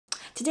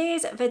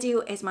Today's video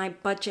is my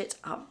budget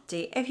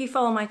update. If you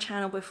follow my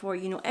channel before,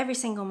 you know every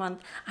single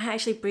month I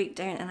actually break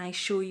down and I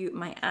show you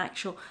my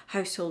actual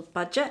household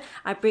budget.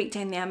 I break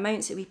down the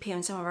amounts that we pay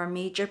on some of our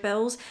major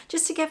bills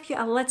just to give you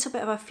a little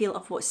bit of a feel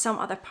of what some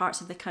other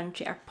parts of the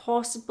country are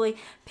possibly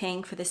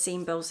paying for the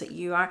same bills that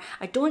you are.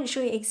 I don't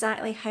show you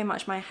exactly how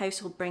much my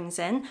household brings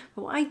in,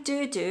 but what I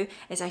do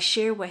is I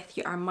share with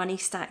you our money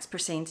stacks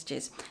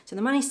percentages. So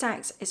the money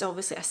stacks is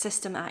obviously a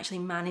system that actually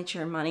manages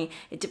your money.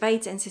 It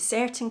divides into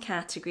certain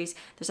categories.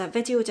 There's a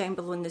video down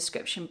below in the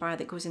description bar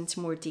that goes into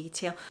more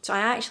detail. So I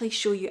actually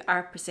show you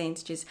our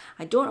percentages.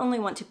 I don't only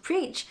want to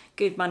preach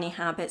good money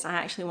habits, I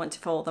actually want to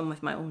follow them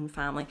with my own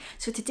family.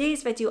 So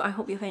today's video I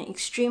hope you find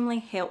extremely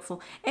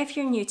helpful if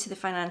you're new to the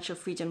financial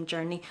freedom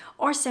journey,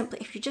 or simply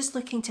if you're just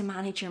looking to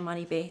manage your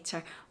money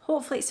better.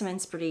 Hopefully it's some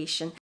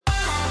inspiration.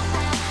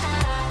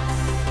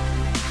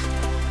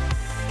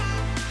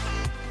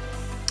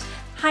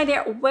 Hi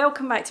there,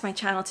 welcome back to my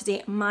channel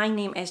today. My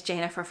name is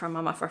Jennifer from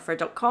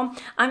mamafurfur.com.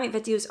 I make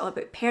videos all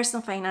about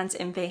personal finance,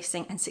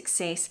 investing and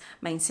success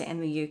mindset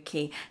in the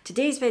UK.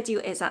 Today's video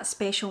is that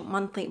special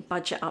monthly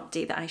budget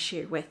update that I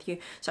shared with you.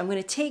 So I'm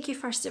going to take you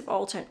first of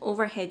all to an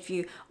overhead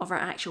view of our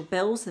actual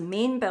bills, the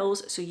main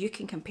bills, so you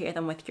can compare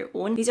them with your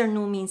own. These are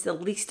no means the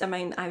least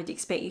amount that I would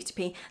expect you to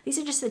pay. These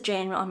are just the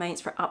general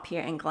amounts for up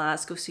here in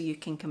Glasgow so you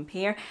can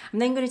compare. I'm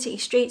then going to take you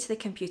straight to the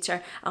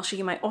computer. I'll show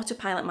you my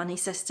AutoPilot Money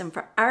System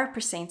for our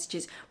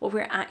percentages, what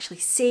we're actually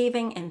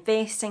saving,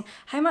 investing,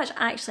 how much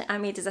actually I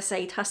made as a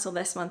side hustle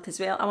this month as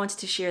well. I wanted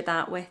to share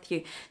that with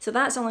you. So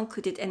that's all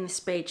included in the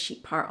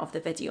spreadsheet part of the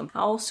video.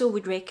 I also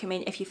would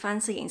recommend, if you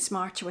fancy getting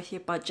smarter with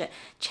your budget,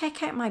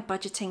 check out my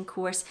budgeting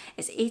course.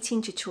 It's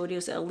 18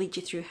 tutorials that will lead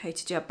you through how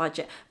to do a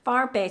budget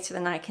far better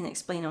than I can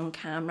explain on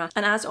camera.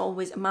 And as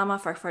always,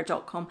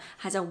 mamafurfur.com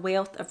has a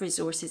wealth of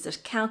resources. There's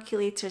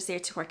calculators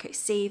there to work out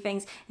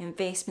savings,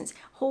 investments,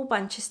 whole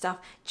bunch of stuff.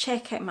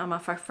 Check out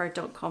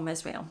mamafurfur.com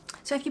as well.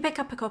 So if you pick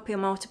up a copy of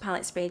my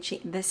AutoPilot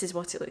spreadsheet, this is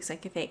what it looks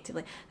like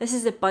effectively. This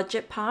is the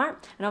budget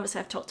part, and obviously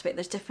I've talked about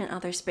there's different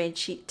other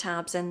spreadsheet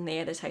tabs in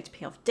there. There's how to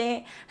pay off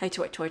debt, how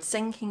to work towards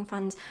sinking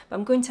funds, but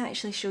I'm going to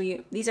actually show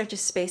you, these are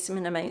just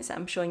specimen amounts that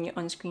I'm showing you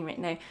on screen right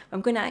now. I'm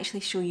going to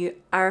actually show you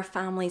our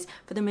families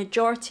for the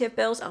majority of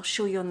bills. I'll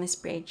show you on the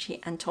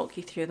spreadsheet and talk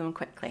you through them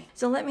quickly.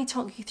 So let me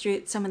talk you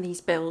through some of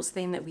these bills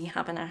then that we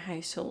have in our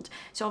household.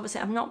 So obviously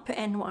I've not put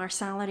in what our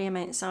salary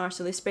amounts are,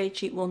 so the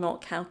spreadsheet will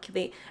not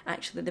calculate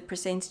actually the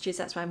percentages.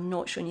 That's why I'm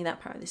not showing you that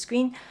part of the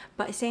screen.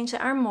 But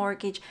essentially our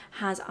mortgage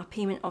has a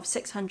payment of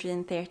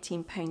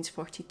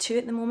 £613.42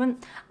 at the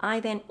moment.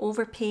 I then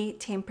overpay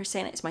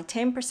 10%. It's my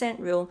 10%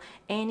 rule.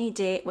 Any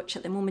debt, which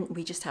at the moment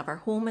we just have our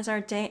home as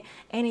our debt,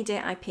 any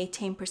debt I pay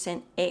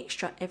 10%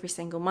 extra every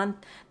single month.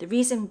 The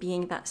reason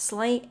being that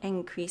slight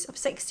increase of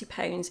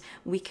 £60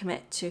 we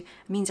commit to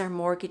means our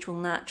mortgage will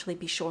naturally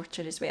be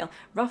shorter as well.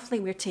 Roughly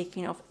we're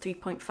taking off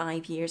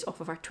 3.5 years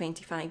off of our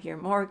 25-year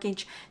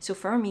mortgage. So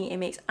for me it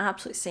makes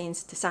absolute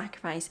sense to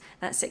sacrifice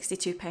that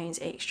 £62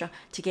 extra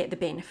to get the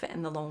benefit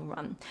in the long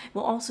run.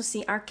 We'll also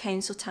see our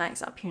council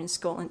tax up here in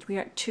Scotland. We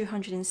are at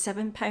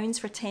 £207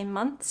 for 10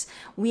 months.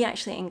 We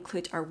actually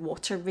include our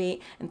water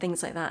rate and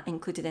things like that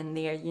included in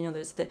there. You know,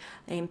 there's the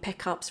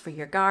pickups for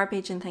your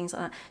garbage and things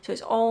like that. So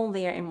it's all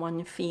there in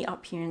one fee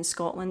up here in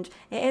Scotland.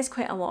 It is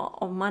quite a lot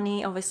of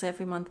money obviously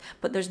every month,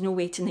 but there's no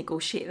way to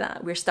negotiate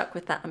that. We're stuck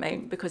with that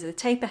amount because of the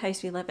type of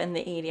house we live in,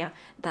 the area,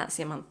 that's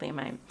the monthly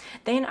amount.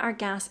 Then our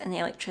gas and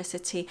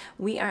electricity,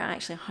 we are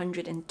actually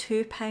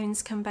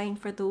 £102 combined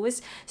for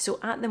those. So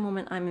at the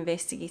moment I'm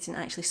investigating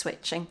actually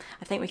switching.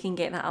 I think we can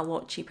get that a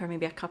lot cheaper,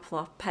 maybe a couple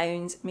of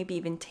pounds, maybe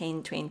even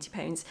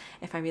 £10–20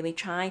 if I really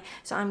try.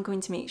 So I'm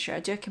going to make sure I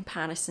do a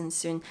comparison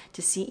soon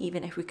to see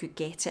even if we could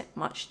get it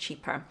much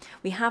cheaper.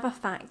 We have a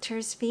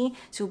factors fee,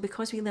 so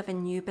because we live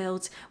in new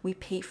builds we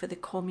pay for the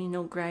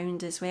communal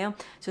ground as well,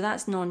 so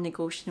that's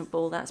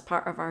non-negotiable. That's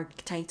part of our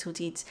title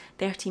deeds.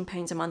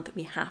 £13 a month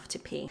we have to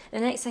pay. The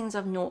next things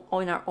I've noted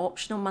on our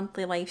optional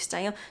monthly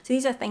lifestyle, so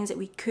these are things that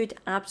we could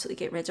absolutely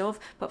get rid of,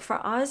 but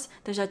for us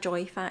there's a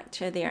joy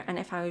factor there, and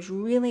if I was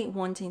really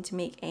wanting to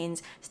make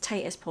ends as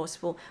tight as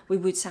possible we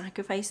would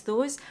sacrifice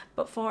those.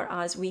 But for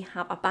us we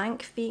have a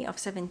bank fee of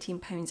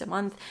 £17 a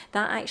month.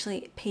 That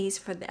actually pays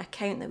for the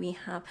account that we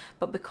have,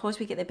 but because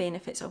we get the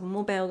benefits of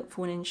mobile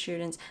phone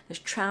insurance, there's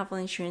travel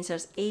insurance,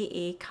 there's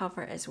AA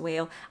cover as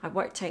well, I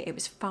worked out it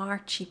was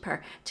far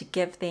cheaper to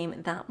give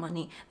them that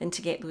money than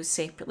to get those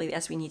separately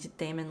as we needed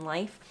them in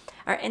life.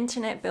 Our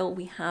internet bill,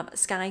 we have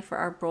Sky for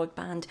our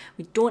broadband.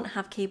 We don't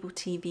have cable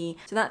TV,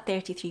 so that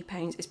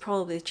 £33 is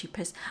probably the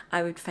cheapest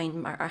I would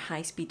find our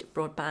high-speed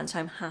broadband, so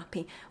I'm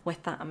happy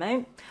with that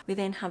amount. We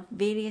then have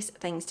various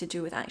things to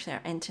do with actually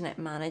our internet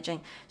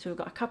managing. So we've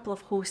got a couple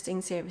of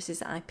hosting services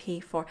that I pay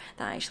for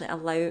that actually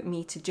allow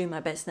me to do my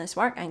business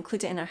work. I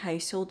include it in our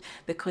household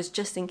because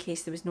just in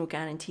case there was no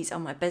guarantees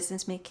on my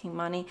business making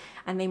money.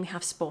 And then we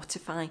have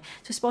Spotify.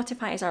 So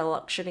Spotify is our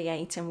luxury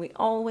item. We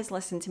always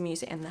listen to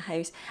music in the house.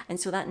 house, and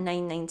so that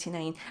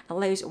 £9.99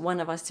 allows one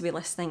of us to be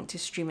listening to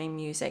streaming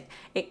music.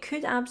 It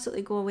could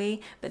absolutely go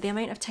away, but the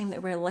amount of time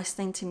that we're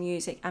listening to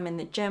music, I'm in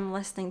the gym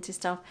listening to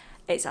stuff,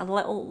 it's a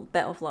little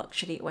bit of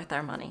luxury with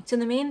our money. So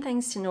the main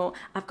things to know,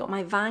 I've got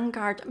my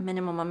Vanguard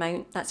minimum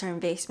amount, that's our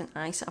investment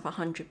ISA of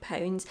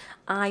 £100.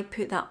 I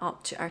put that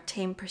up to our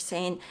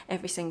 10%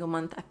 every single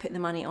month. I put the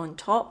money on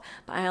top,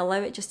 but I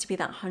allow it just to be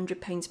that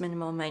 £100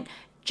 minimum amount,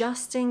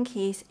 just in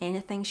case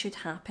anything should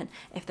happen.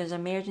 If there's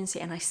an emergency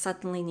and I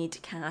suddenly need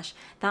cash,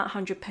 that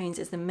 £100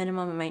 is the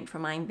minimum amount for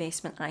my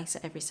investment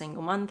ISA every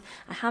single month.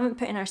 I haven't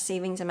put in our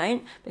savings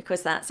amount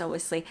because that's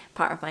obviously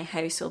part of my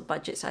household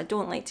budget, so I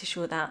don't like to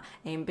show that,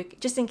 but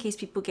just in case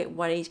people get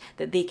worried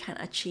that they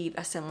can't achieve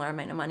a similar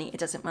amount of money, it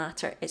doesn't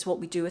matter. It's what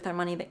we do with our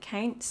money that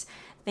counts.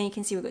 Then you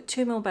can see we've got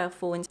 2 mobile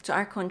phones, so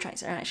our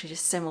contracts are actually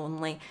just SIM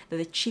only. They're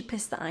the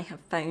cheapest that I have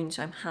found,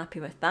 so I'm happy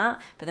with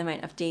that for the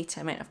amount of data,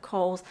 amount of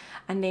calls.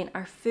 And then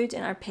our food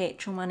and our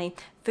petrol money.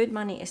 Food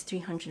money is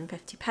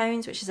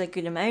 £350, which is a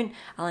good amount.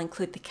 I'll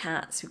include the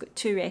cats. We've got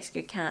 2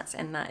 rescue cats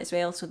in that as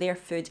well, so their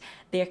food,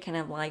 their kind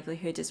of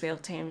livelihood as well,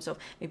 in terms of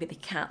maybe the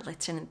cat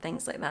littering and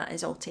things like that,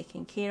 is all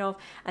taken care of.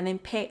 And then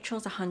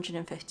petrol's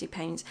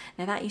 £150.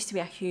 Now that used to be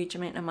a huge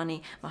amount of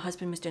money. My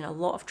husband was doing a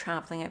lot of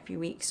travelling every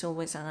week, so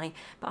was I.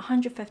 But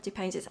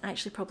 £150 is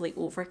actually probably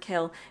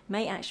overkill.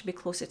 Might actually be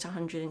closer to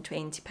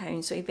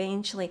 £120. So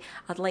eventually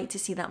I'd like to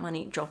see that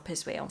money drop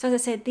as well. So as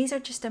I said, these are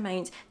just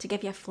amounts to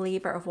give you a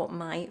flavour of what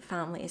my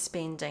family is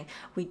spending.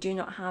 We do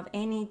not have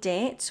any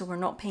debt, so we're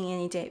not paying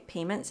any debt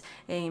payments.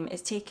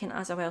 It's taken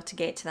us a while to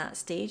get to that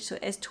stage, so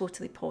it is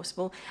totally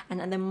possible.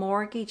 And the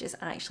mortgage is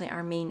actually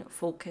our main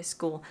focus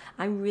goal.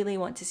 I really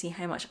want to see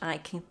how much I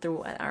can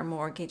throw at our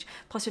mortgage.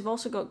 Plus we've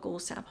also got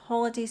goals to have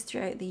holidays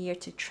throughout the year,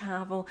 to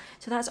travel,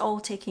 so that's all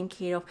taken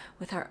care of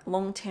with our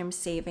long-term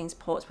savings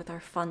pots, with our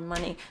fund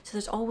money. So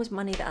there's always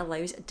money that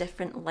allows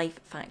different life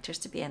factors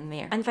to be in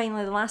there. And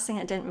finally, the last thing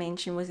I didn't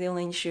mention was the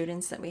only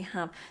insurance that we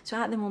have. So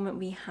at the moment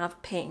we have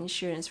pet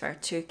insurance for our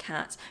 2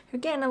 cats who are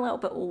getting a little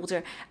bit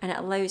older, and it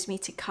allows me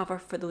to cover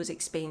for those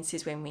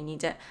expenses when we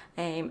need it.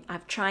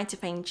 I've tried to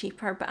find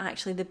cheaper, but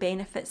actually the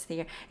benefits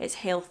there, it's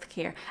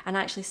healthcare. And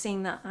actually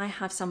saying that, I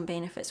have some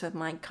benefits with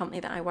my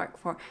company that I work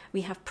for.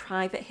 We have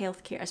private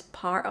healthcare as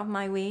part of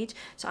my wage,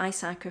 so I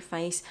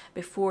sacrifice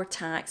before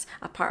tax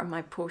a part of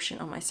my portion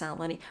of my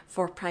salary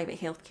for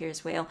private healthcare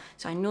as well.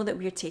 So I know that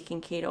we're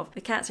taken care of, the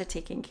cats are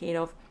taken care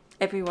of,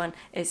 everyone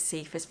is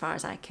safe as far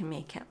as I can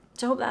make it.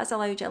 So I hope that's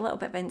allowed you a little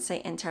bit of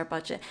insight into our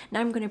budget. Now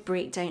I'm going to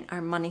break down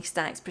our money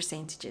stacks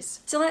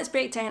percentages. So let's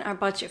break down our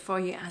budget for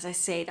you. As I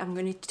said, I'm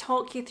going to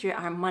talk you through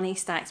our money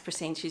stacks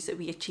percentages that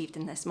we achieved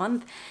in this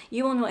month.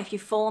 You will know if you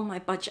follow my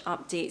budget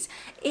updates.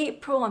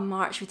 April and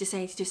March we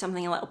decided to do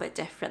something a little bit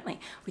differently.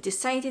 We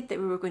decided that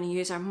we were going to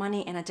use our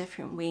money in a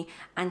different way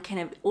and kind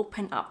of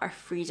open up our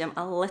freedom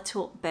a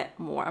little bit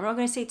more. I'm not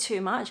going to say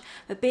too much,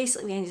 but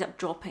basically we ended up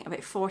dropping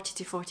about 40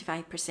 to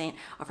 45%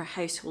 of our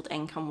household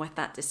income with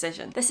that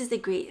decision. This is the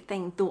great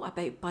thing though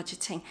about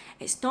budgeting.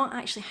 It's not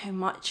actually how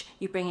much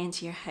you bring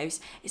into your house,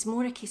 it's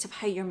more a case of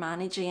how you're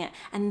managing it,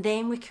 and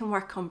then we can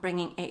work on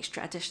bringing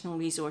extra additional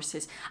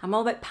resources. I'm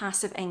all about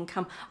passive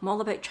income. I'm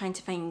all about trying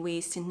to find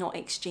ways to not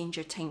exchange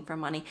your time for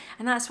money,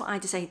 and that's what I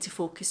decided to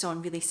focus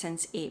on really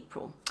since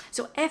April.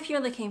 So if you're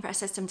looking for a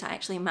system to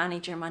actually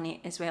manage your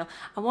money as well,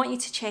 I want you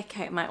to check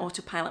out my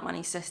AutoPilot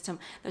Money System.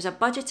 There's a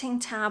budgeting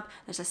tab,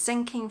 there's a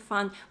sinking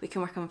fund, we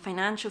can work on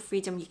financial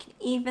freedom, you can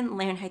even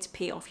learn how to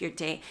pay off your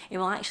debt. It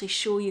will actually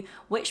show you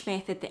which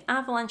method, the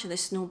avalanche or the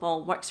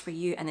snowball, works for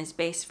you and is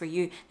best for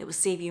you, that will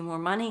save you more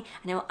money,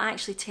 and it will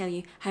actually tell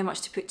you how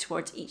much to put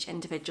towards each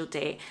individual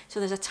debt. So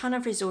there's a ton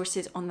of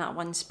resources on that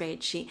one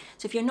spreadsheet.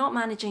 So if you're not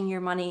managing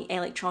your money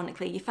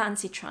electronically, you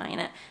fancy trying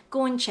it,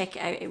 go and check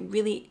it out. It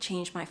really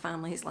changed my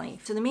family's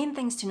life. So the main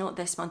things to note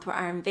this month were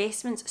our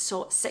investments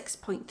saw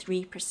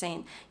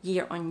 6.3%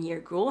 year-on-year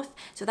growth.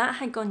 So that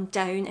had gone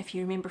down, if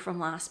you remember from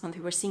last month,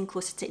 we were seeing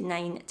closer to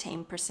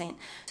 9-10%.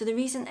 So the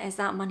reason is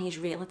that money is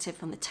relative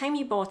from the time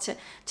you bought it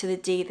to the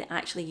day that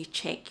actually you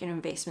check your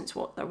investments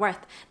what they're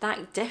worth.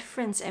 That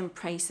difference in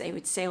price that it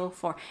would sell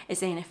for is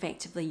then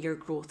effectively your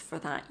growth for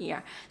that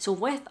year. So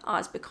with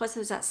us, because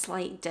there's that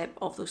slight dip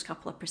of those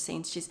couple of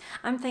percentages,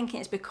 I'm thinking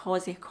it's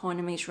because the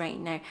economy is right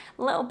now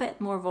a little bit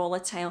more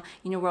volatile.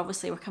 You know,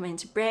 we're coming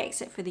into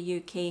Brexit for the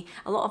UK.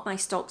 A lot of my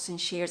stocks and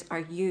shares are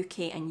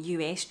UK and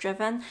US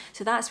driven,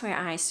 so that's where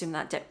I assume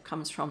that dip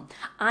comes from.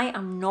 I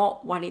am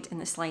not worried in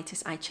the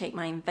slightest. I check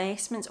my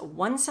investments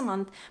once a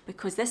month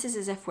because this is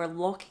as if we're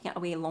locking it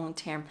away long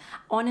term.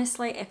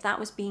 Honestly, if that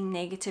was being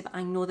negative,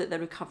 I know that the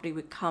recovery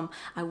would come.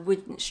 I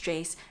wouldn't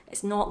stress.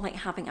 It's not like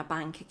having a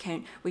bank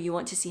account where you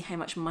want to see how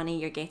much money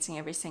you're getting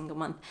every single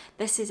month.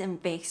 This is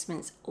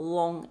investments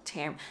long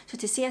term. So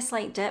to see a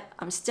slight dip,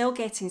 I'm still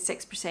getting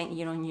 6%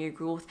 year-on-year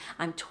growth.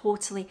 I'm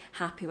totally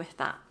happy with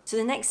that. So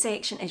the next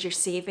section is your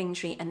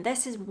savings rate, and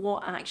this is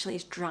what actually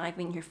is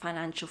driving your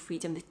financial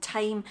freedom, the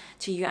time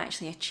to you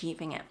actually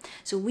achieving it.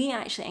 So we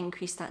actually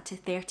increased that to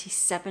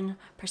 37%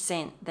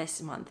 this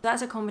month.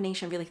 That's a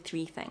combination of really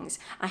three things.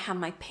 I have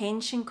my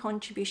pension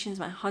contributions,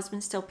 my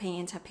husband's still paying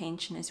into a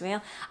pension as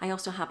well. I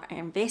also have our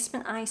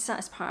investment ISA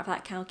as part of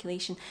that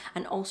calculation,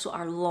 and also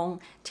our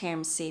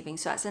long-term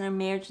savings. So that's an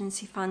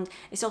emergency fund.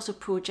 It's also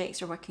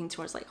projects we're working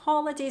towards, like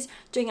holidays,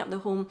 doing up the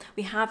home.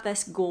 We have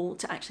this goal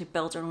to actually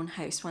build our own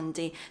house one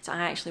day, so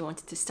I actually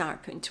wanted to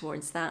start putting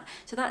towards that.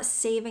 So that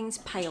savings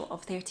pile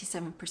of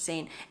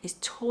 37% is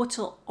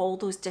total, all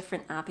those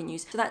different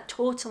avenues. So that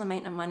total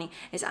amount of money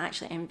is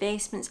actually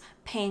investments,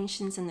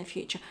 pensions in the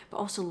future, but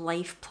also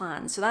life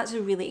plans. So that's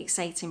a really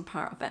exciting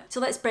part of it.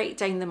 So let's break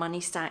down the money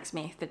stacks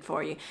method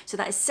for you. So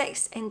that is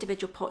 6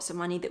 individual pots of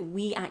money that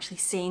we actually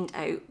send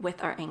out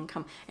with our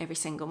income every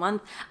single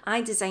month.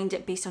 I designed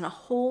it based on a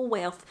whole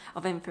wealth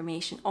of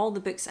information, all the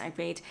books that I've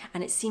read,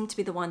 and it seemed to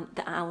be the one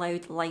that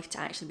allowed life to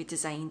actually be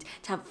designed,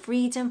 to have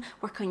freedom,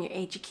 work on your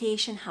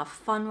education, have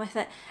fun with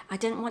it. I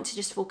didn't want to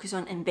just focus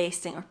on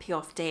investing or pay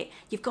off debt.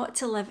 You've got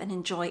to live and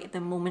enjoy the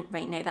moment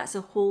right now. That's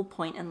the whole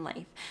point in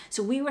life.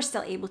 So we were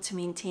still able to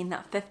maintain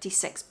that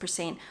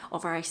 56%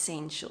 of our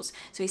essentials.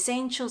 So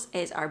essentials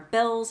is our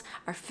bills,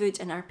 our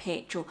food and our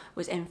petrol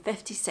was in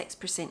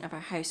 56% of our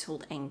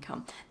household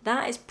income.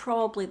 That is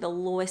probably the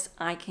lowest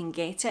I can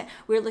get it.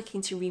 We're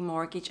looking to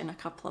remortgage in a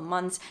couple of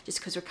months just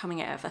because we're coming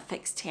out of a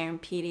fixed term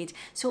period.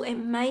 So it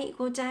might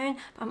go down,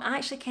 but I'm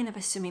actually kind of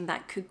assuming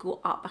that could go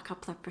up a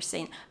couple of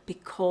percent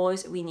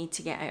because we need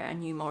to get out a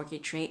new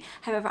mortgage rate.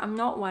 However, I'm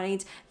not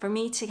worried. For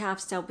me to have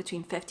still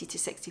between 50 to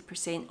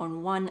 60%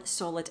 on one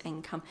solid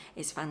income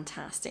is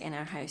fantastic in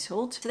our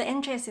household. So the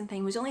interesting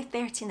thing was only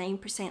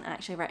 39%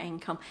 actually of our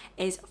income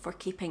is for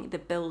keeping the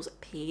bills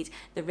paid.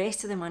 The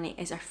rest of the money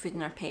is our food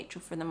and our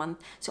petrol for the month.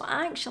 So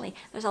actually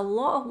there's a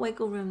lot of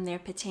wiggle room there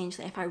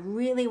potentially. If I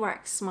really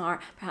work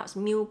smart, perhaps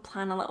meal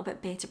plan a little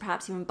bit better,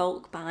 perhaps even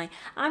bulk buy,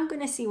 I'm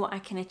going to see what I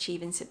can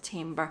achieve in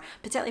September,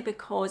 particularly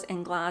because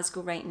in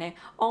Glasgow right now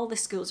all the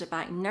schools are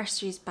back,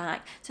 nurseries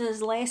back, so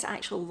there's less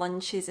actual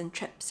lunches and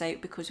trips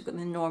out because we've got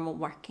the normal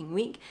working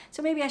week.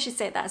 So maybe I should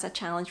set that as a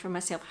challenge for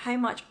myself. How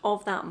much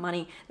of that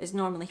money that's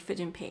normally food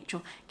and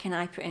petrol can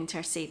I put into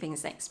our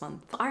savings next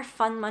month? Our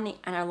fund money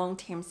and our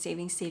long-term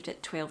savings saved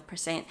at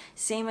 12%,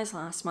 same as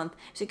last month.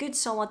 It's a good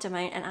solid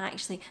amount, and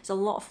actually there's a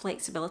lot of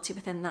flexibility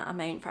within that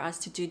amount for us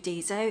to do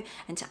days out,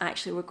 and to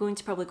actually, we're going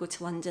to probably go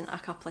to London a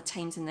couple of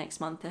times in the next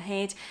month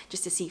ahead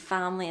just to see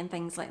family and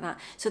things like that.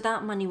 So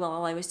that money will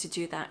allow us to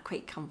do that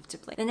quite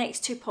comfortably. The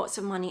next two pots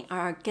of money are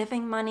our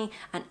giving money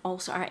and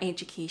also our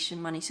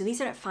education money. So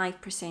these are at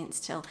 5%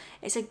 still.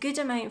 It's a good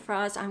amount for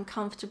us. I'm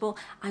comfortable.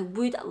 I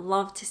would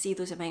love to see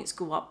those amounts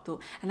go up though,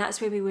 and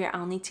that's maybe where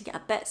I'll need to get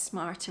a bit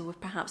smarter with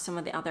perhaps some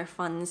of the other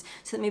funds,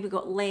 so that maybe we've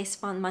got less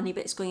fund money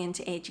but it's going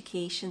into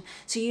education.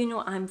 So you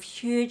know I'm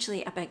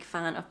hugely a big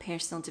fan of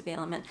personal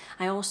development.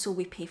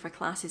 We pay for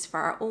classes for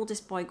our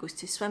oldest boy, goes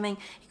to swimming,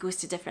 he goes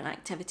to different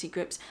activity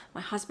groups.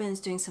 My husband's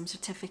doing some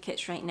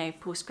certificates right now,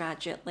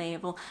 postgraduate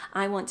level.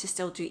 I want to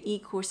still do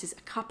e-courses,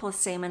 a couple of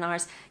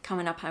seminars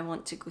coming up I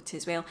want to go to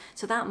as well.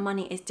 So that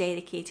money is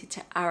dedicated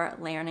to our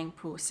learning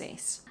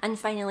process. And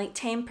finally,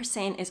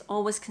 10% is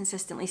always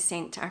consistently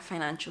sent to our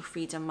financial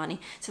freedom money.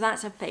 So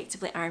that's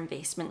effectively our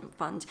investment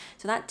fund.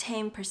 So that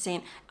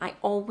 10% I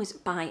always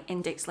buy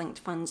index linked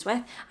funds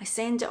with. I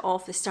send it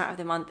off the start of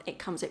the month. It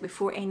comes out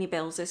before any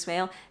bills as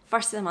well.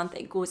 First of the month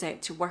it goes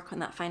out to work on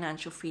that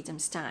financial freedom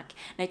stack.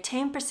 Now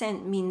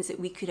 10% means that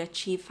we could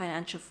achieve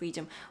financial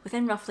freedom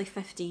within roughly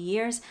 50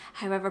 years.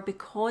 However,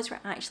 because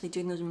we're actually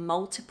doing those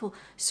multiple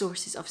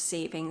sources of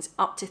savings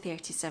up to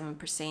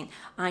 37%,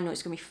 I know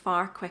it's going to be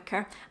far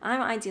quicker.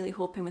 I'm ideally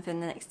hoping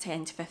within the next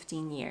 10 to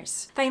 15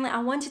 years. Finally, I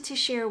wanted to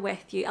share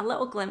with you a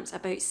little glimpse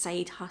about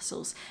side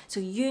hustles. So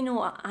you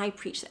know I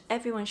preach that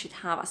everyone should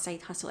have a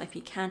side hustle if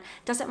you can.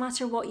 Doesn't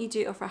matter what you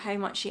do or for how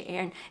much you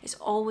earn, it's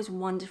always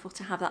wonderful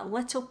to have that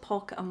little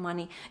pocket of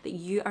money that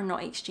you are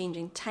not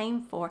exchanging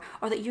time for,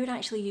 or that you're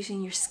actually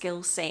using your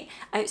skill set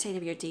outside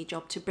of your day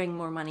job to bring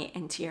more money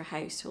into your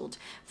household.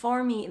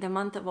 For me, the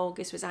month of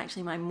August was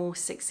actually my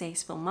most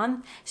successful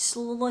month.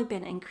 Slowly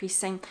been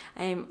increasing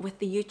with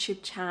the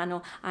YouTube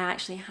channel. I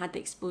actually had the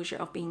exposure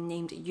of being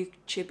named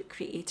YouTube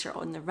Creator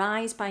on the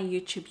Rise by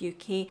YouTube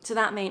UK. So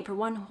that meant for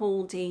one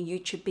whole day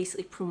YouTube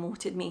basically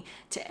promoted me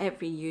to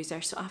every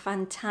user. So a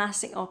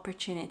fantastic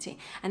opportunity,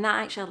 and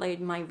that actually allowed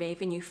my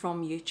revenue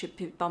from YouTube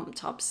to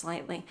bump up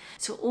slightly.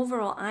 So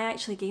overall I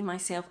actually gave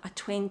myself a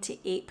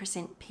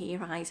 28% pay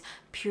rise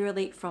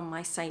purely from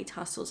my side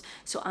hustles.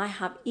 So I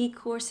have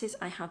e-courses,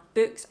 I have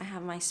books, I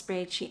have my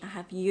spreadsheet, I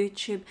have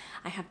YouTube,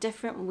 I have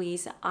different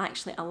ways that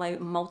actually allow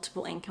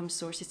multiple income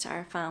sources to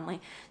our family.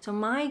 So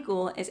my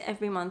goal is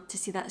every month to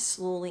see that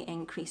slowly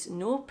increase.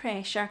 No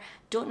pressure,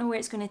 don't know where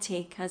it's going to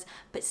take us,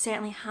 but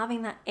certainly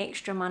having that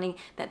extra money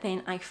that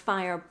then I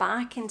fire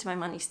back into my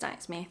money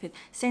stacks method,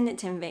 send it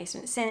to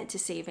investment, send it to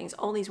savings,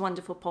 all these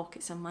wonderful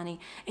pockets of money.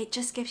 It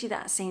just gives you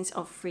that sense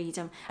of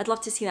freedom. I'd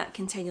love to see that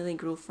continually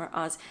grow for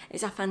us.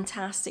 It's a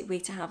fantastic way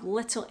to have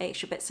little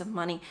extra bits of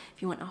money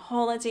if you want a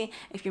holiday,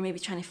 if you're maybe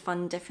trying to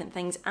fund different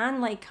things,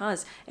 and like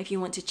us, if you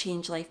want to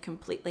change life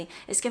completely.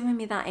 It's given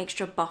me that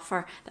extra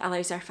buffer that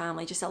allows our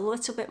family just a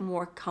little bit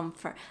more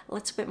comfort, a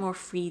little bit more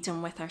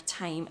freedom with our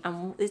time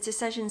and the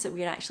decisions that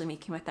we're actually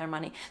making with our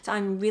money. So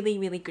I'm really,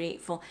 really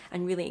grateful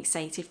and really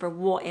excited for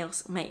what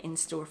else might in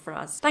store for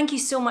us. Thank you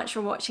so much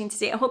for watching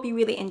today. I hope you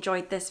really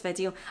enjoyed this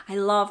video. I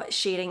love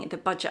sharing the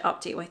budget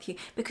update with you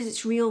because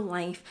it's real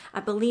life. I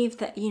believe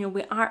that, you know,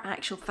 we are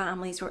actual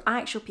families, we're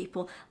actual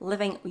people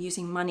living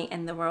using money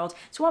in the world.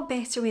 So what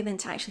better way than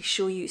to actually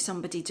show you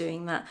somebody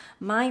doing that?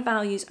 My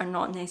values are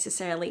not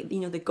necessarily, you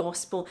know, the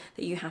gospel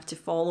that you have to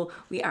follow.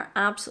 We are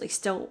absolutely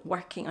still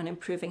working on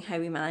improving how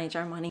we manage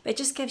our money. But it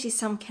just gives you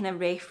some kind of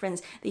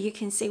reference that you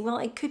can say, well,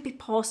 it could be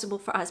possible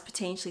for us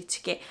potentially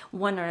to get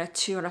 1 or a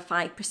 2 or a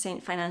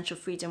 5% financial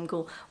freedom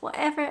goal.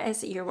 Whatever it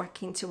is that you're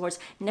working towards,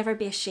 never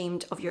be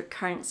ashamed of your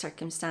current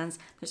circumstance.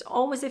 There's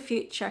always a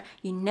future.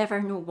 You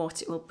never know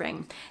what it will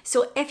bring.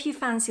 So if you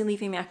fancy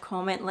leaving me a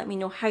comment, let me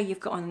know how you've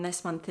got on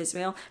this month as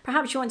well.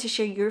 Perhaps you want to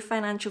share your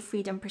financial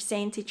freedom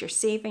percentage, your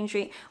savings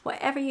rate,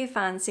 whatever you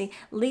fancy.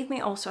 Leave me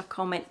also a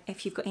comment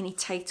if you've got any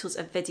titles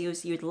of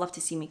videos you would love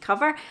to see me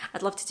cover.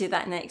 I'd love to do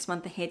that next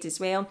month ahead as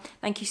well.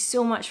 Thank you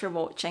so much for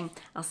watching.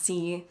 I'll see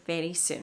you very soon.